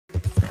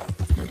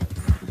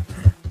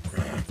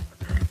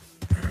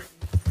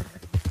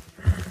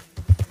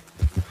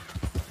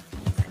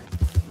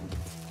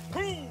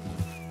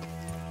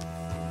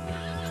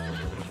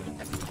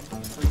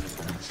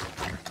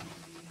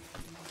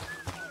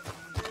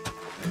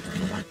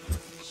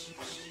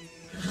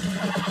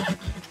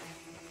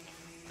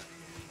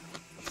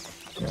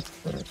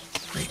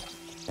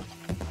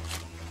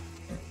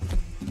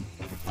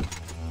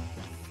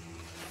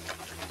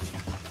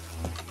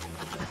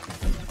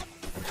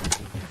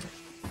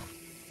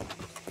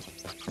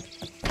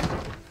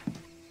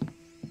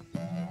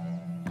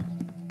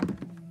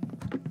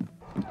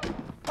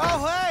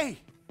Oh, hey!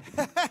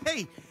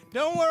 Hey,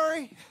 don't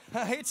worry.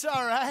 It's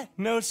all right.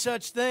 No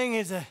such thing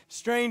as a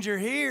stranger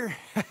here.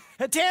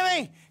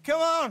 Tammy, come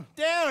on,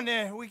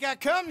 down. We got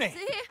company.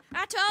 See,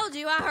 I told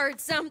you I heard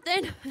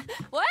something.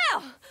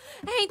 Well,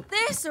 ain't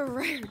this a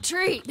rare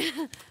treat?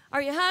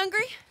 Are you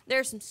hungry?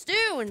 There's some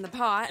stew in the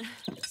pot.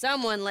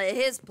 Someone let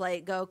his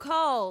plate go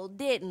cold,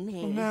 didn't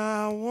he?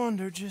 Now I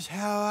wonder just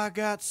how I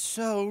got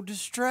so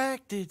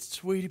distracted,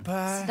 sweetie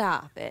pie.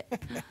 Stop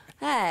it.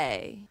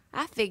 Hey,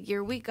 I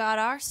figure we got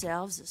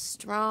ourselves a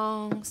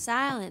strong,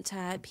 silent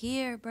type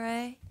here,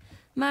 Bray.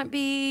 Might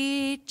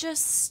be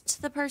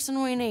just the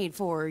person we need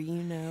for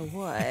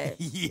you-know-what.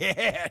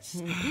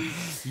 Yes.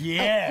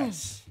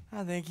 Yes.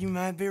 I think you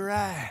might be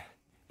right.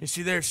 You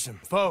see, there's some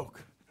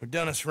folk who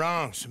done us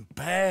wrong, some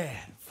bad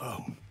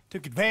folk.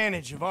 Took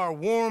advantage of our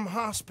warm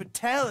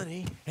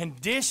hospitality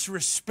and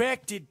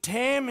disrespected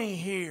Tammy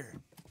here.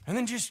 And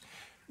then just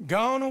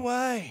gone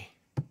away.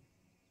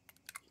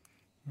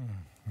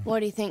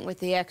 What do you think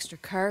with the extra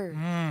curd?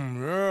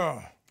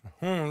 Yeah.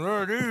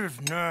 That is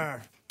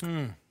nice.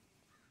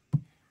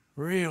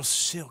 Real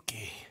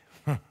silky.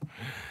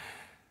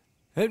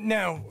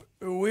 Now,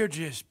 we're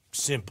just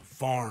simple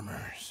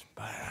farmers,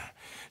 but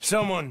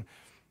someone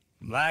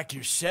like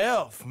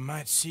yourself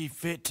might see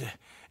fit to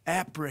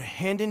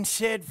apprehending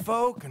said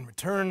folk and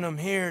return them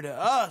here to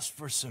us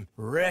for some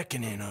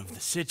reckoning of the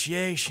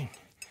situation.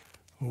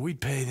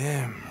 We'd pay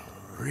them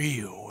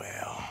real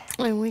well.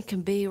 And we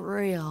can be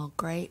real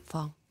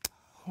grateful.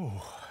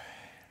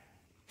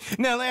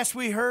 Now, last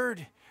we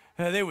heard,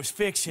 they was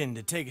fixing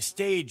to take a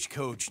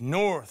stagecoach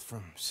north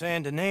from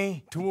Saint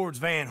Denis towards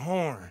Van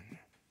Horn.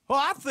 Well,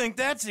 I think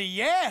that's a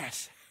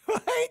yes.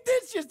 Ain't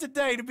this just a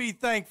day to be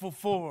thankful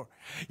for?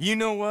 You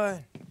know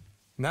what?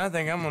 I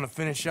think I'm gonna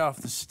finish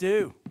off the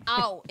stew.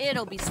 Oh,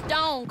 it'll be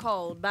stone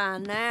cold by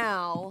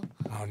now.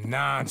 Oh,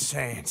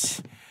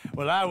 nonsense.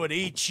 Well, I would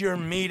eat your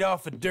meat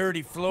off a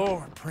dirty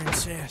floor,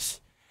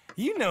 princess.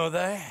 You know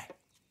that.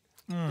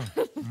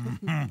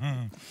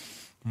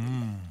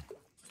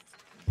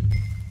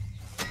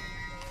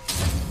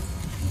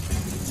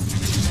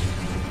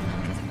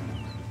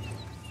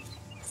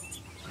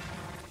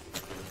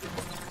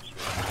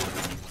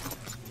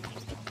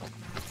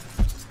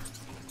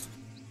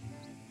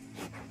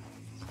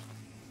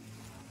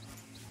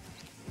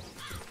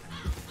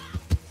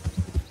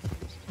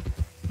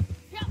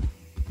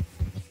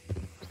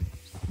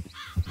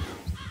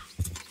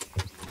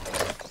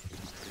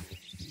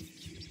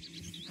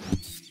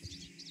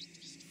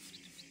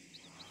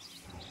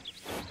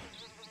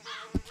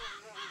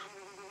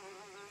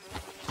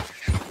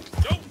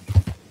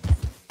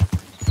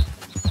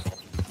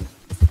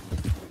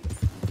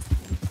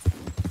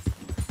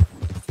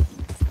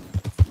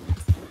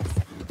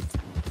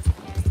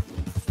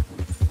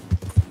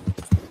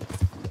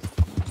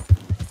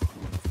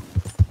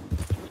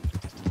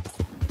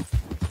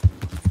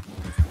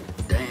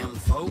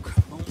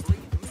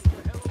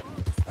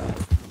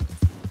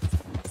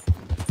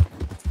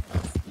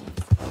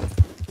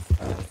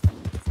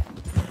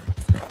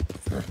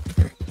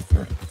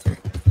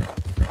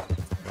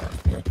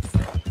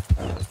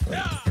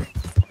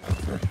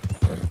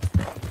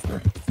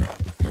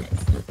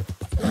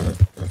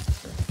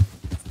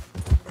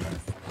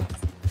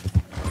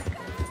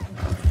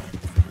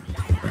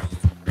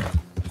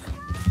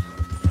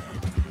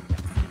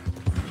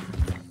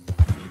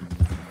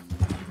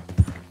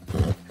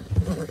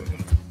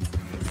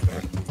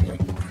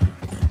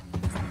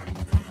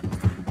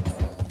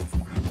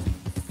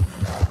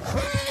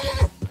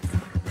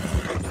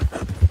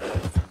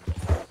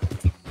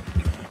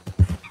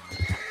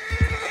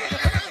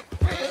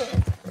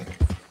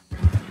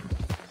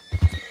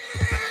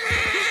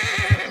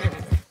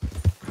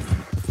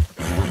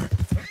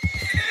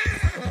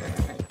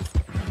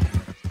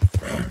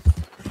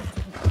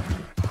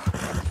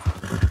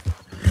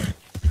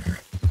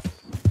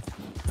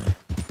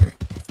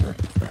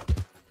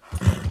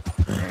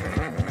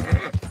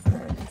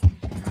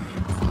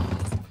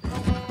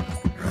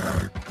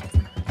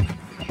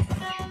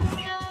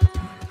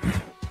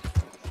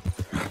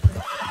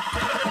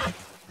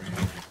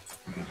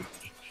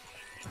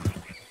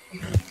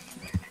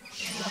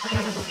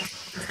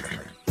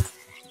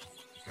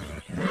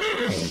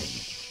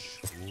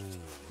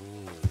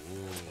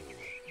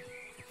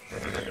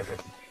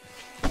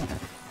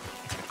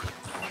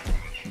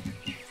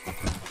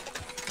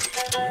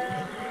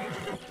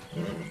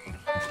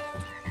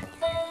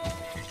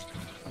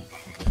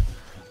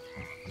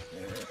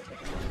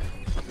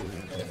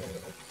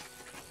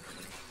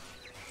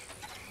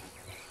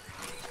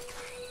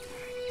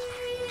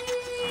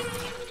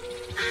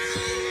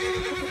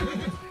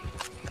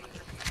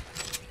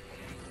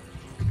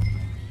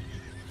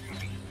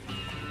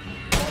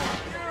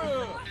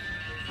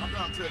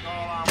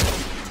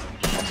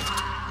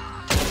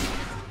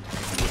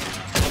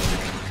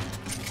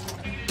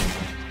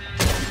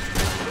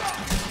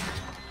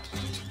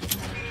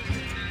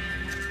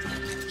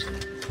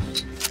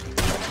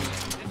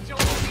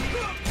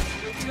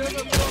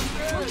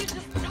 Will you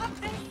just stop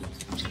this?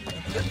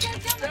 You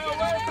can't tell me. Stay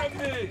away from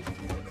me!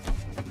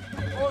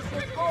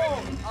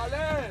 secours! À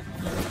l'aide!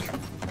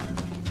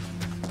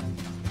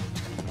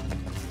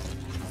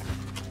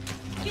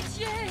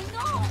 Pitié,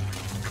 non!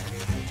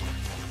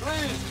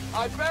 Please,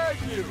 I beg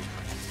you!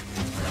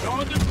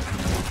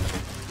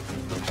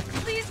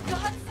 Please,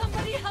 God,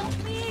 somebody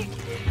help me!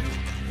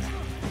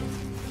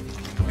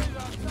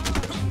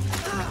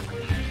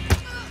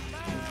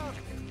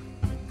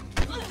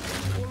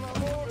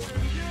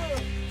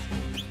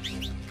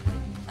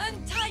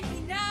 Untie me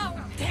now!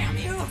 Damn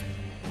you!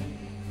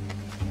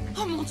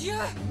 Oh mon Dieu!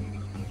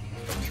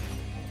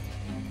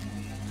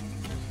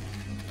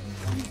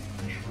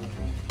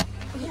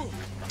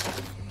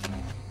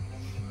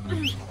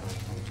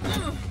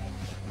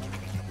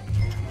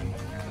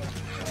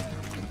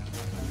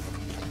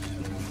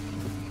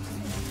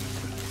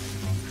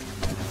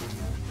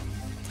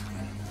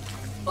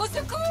 Au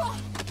secours!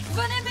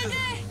 Venez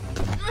m'aider!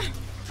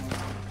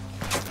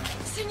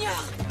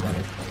 Seigneur!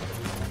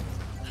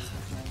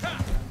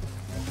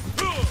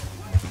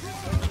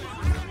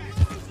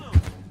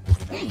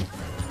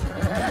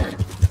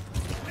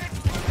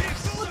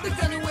 Put the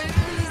gun away,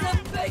 please! I'm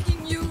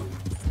begging you!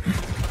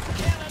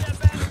 Can't let that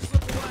bastard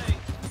slip away.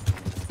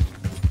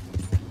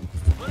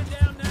 Put it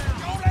down now.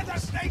 Don't let the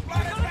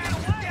snake-blooded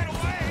bastard get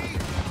away!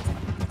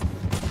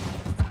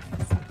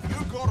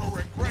 You're gonna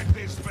regret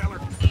this, fella.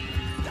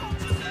 Don't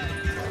you let him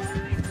get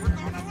away! We're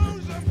gonna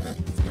lose him!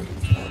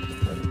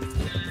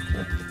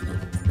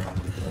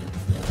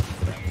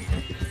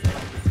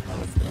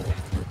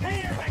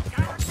 Here, that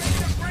coward made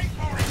the break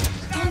for it!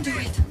 Stop Don't do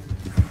it!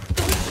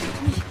 Don't shoot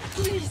me,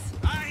 please!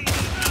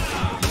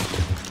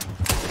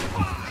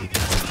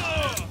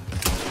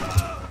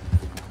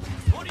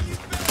 What are you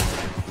fellas?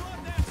 Blood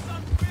that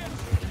son of a bitch.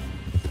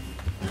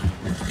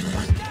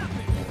 Stop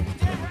it.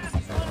 Damn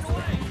rascal's running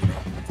away.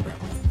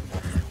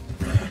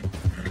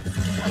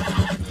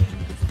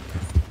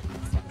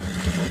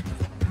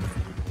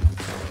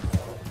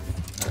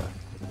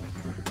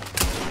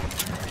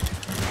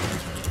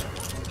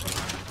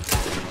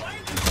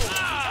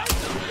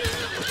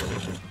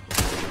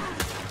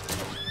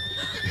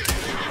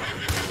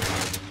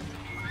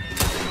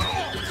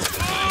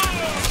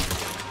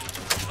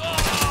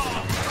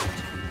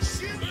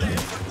 Shoot them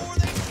before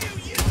they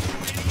shoot you,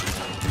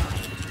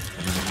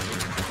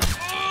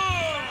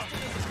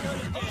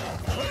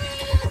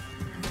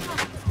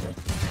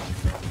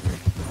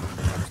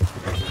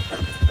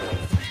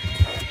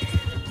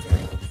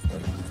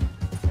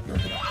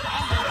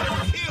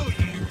 I'll kill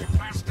you, you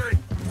bastard!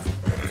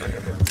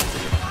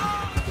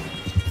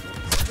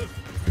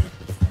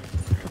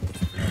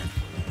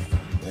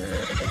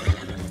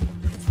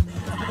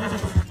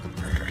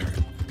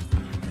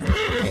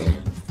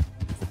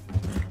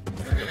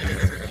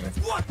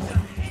 What the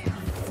hell?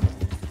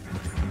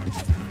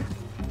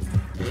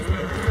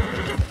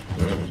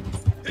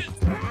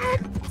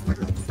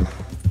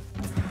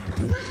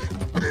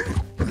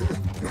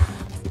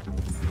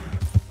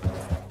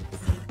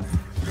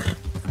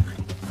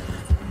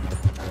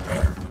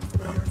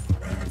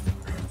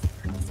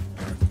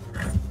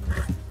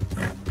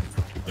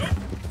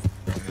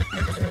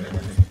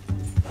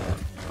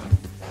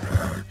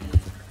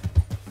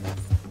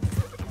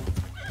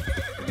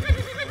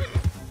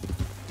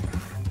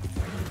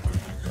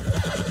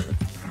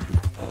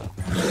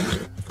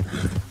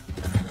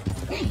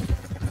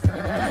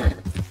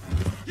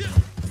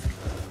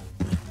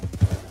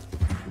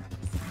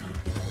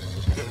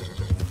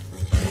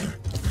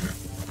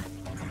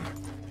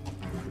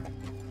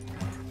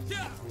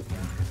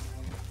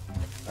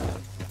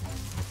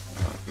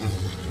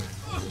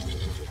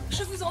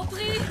 Je vous en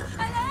prie,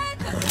 à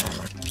l'aide!